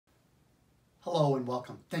Hello and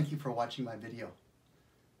welcome. Thank you for watching my video.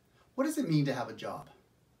 What does it mean to have a job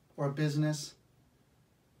or a business?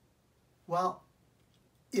 Well,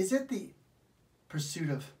 is it the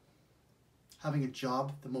pursuit of having a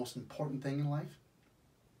job the most important thing in life?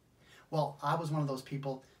 Well, I was one of those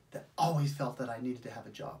people that always felt that I needed to have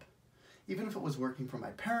a job. Even if it was working for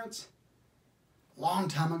my parents a long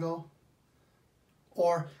time ago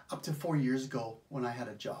or up to 4 years ago when I had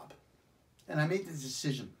a job. And I made the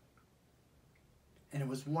decision. And it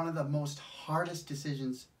was one of the most hardest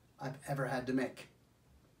decisions I've ever had to make,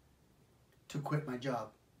 to quit my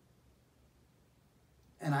job.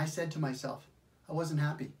 And I said to myself, I wasn't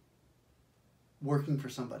happy working for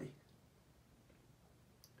somebody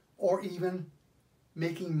or even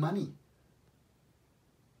making money.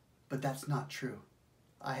 But that's not true.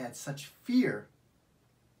 I had such fear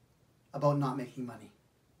about not making money.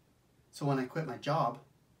 So when I quit my job,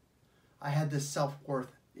 I had this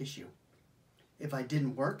self-worth issue. If I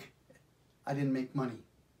didn't work, I didn't make money.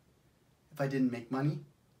 If I didn't make money,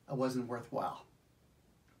 I wasn't worthwhile.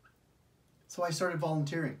 So I started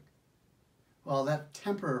volunteering. Well, that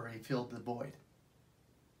temporarily filled the void.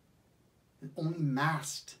 It only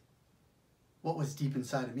masked what was deep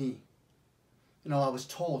inside of me. You know, I was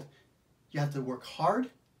told you have to work hard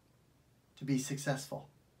to be successful.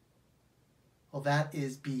 Well, that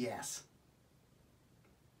is BS.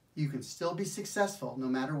 You can still be successful no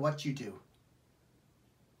matter what you do.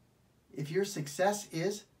 If your success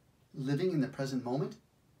is living in the present moment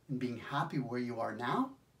and being happy where you are now,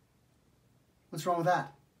 what's wrong with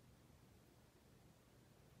that?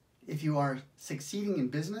 If you are succeeding in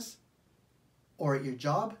business or at your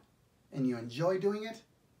job and you enjoy doing it,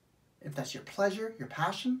 if that's your pleasure, your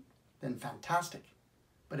passion, then fantastic.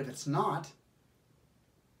 But if it's not,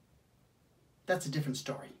 that's a different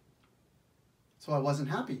story. So I wasn't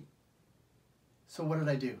happy. So what did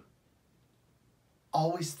I do?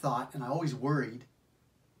 Always thought and I always worried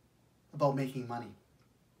about making money.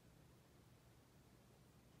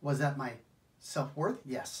 Was that my self-worth?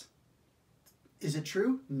 Yes. Is it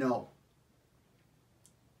true? No.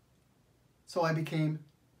 So I became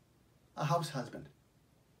a house husband,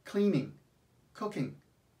 cleaning, cooking,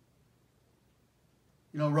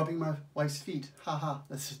 rubbing my wife's feet.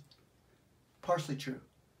 That's partially true.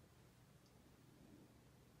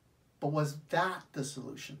 But was that the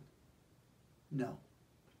solution? No.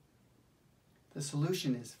 The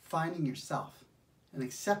solution is finding yourself and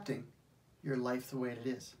accepting your life the way it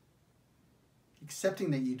is.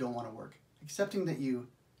 Accepting that you don't want to work. Accepting that you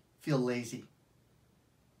feel lazy.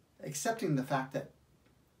 Accepting the fact that,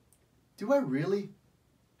 do I really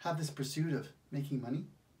have this pursuit of making money?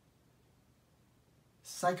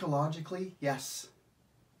 Psychologically, yes.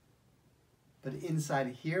 But inside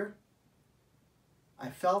of here, I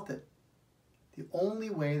felt that the only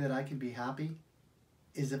way that I could be happy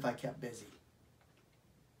is if I kept busy.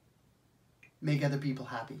 Make other people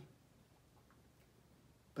happy.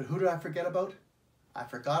 But who did I forget about? I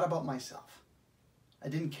forgot about myself. I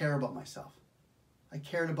didn't care about myself. I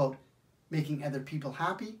cared about making other people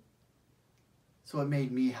happy, so it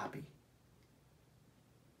made me happy.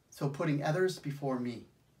 So putting others before me.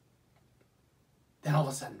 Then all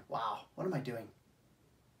of a sudden, wow, what am I doing?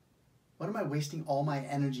 What am I wasting all my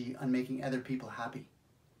energy on making other people happy?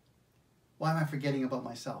 Why am I forgetting about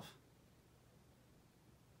myself?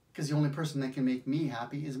 Because the only person that can make me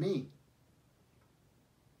happy is me.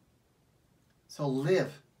 So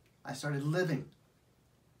live. I started living.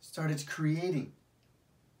 Started creating.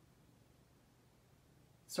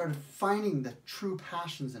 Started finding the true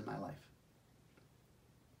passions in my life.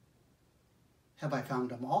 Have I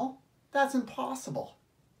found them all? That's impossible.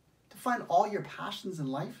 To find all your passions in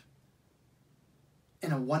life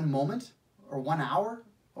in a one moment, or 1 hour,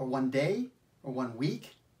 or 1 day, or 1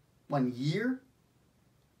 week, 1 year?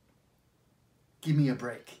 Give me a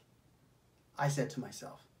break. I said to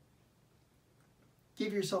myself.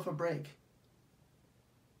 Give yourself a break.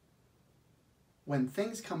 When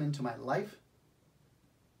things come into my life,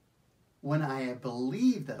 when I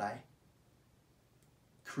believe that I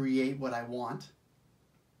create what I want,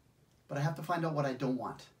 but I have to find out what I don't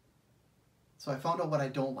want. So I found out what I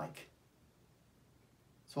don't like.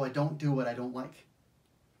 So I don't do what I don't like.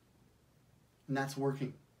 And that's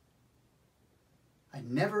working. I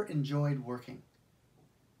never enjoyed working.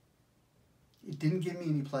 It didn't give me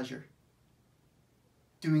any pleasure.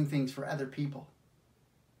 Doing things for other people.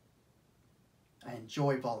 I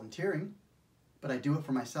enjoy volunteering, but I do it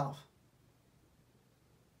for myself.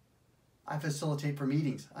 I facilitate for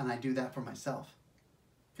meetings, and I do that for myself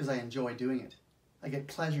because I enjoy doing it. I get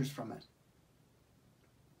pleasures from it.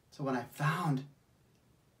 So when I found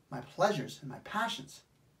my pleasures and my passions,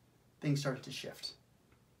 things start to shift.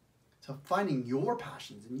 So finding your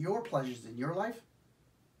passions and your pleasures in your life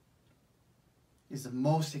is the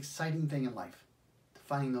most exciting thing in life,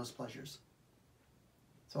 finding those pleasures.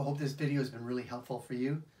 So I hope this video has been really helpful for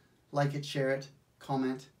you. Like it, share it,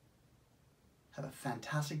 comment. Have a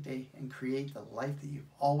fantastic day and create the life that you've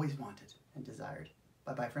always wanted and desired.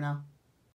 Bye-bye for now.